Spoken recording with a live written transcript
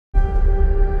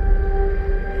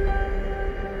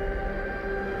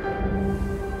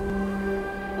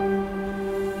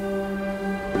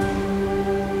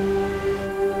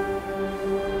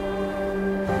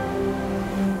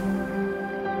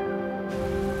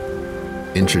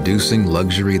Introducing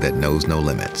luxury that knows no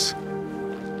limits.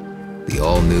 The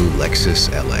all-new Lexus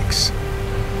LX.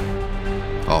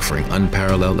 Offering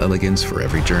unparalleled elegance for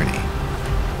every journey.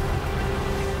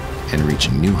 And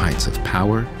reaching new heights of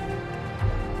power,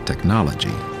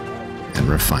 technology, and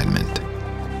refinement.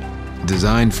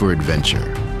 Designed for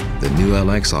adventure, the new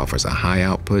LX offers a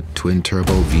high-output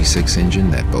twin-turbo V6 engine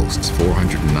that boasts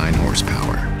 409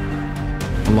 horsepower.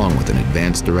 Along with an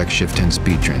advanced direct shift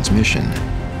 10-speed transmission,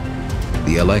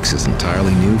 the LX is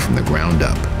entirely new from the ground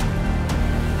up,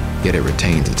 yet it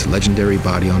retains its legendary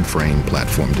body-on-frame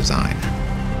platform design.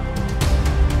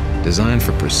 Designed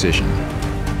for precision,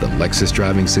 the Lexus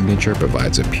Driving Signature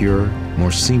provides a pure,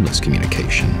 more seamless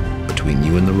communication between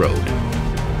you and the road,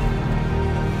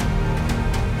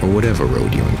 or whatever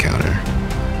road you encounter.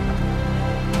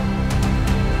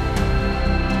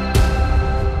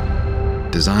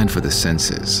 Designed for the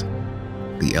senses,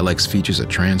 the LX features a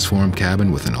transformed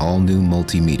cabin with an all-new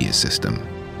multimedia system,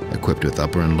 equipped with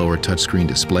upper and lower touchscreen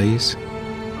displays,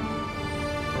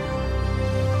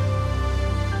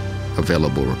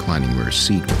 available reclining rear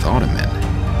seat with ottoman,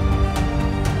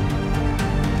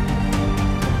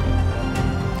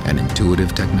 and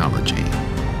intuitive technology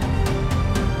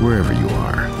wherever you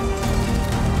are.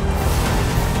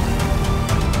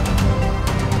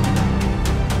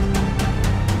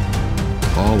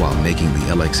 All while making the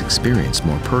LX experience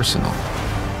more personal,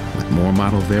 with more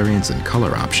model variants and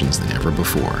color options than ever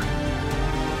before.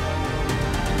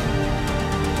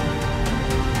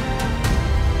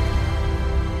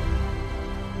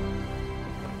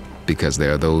 Because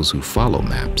there are those who follow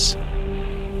maps,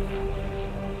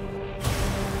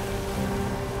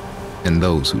 and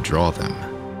those who draw them.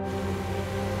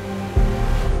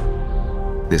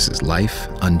 This is life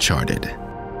uncharted.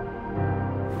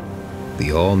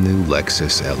 The all-new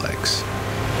Lexus LX.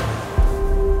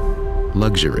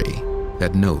 Luxury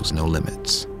that knows no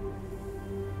limits.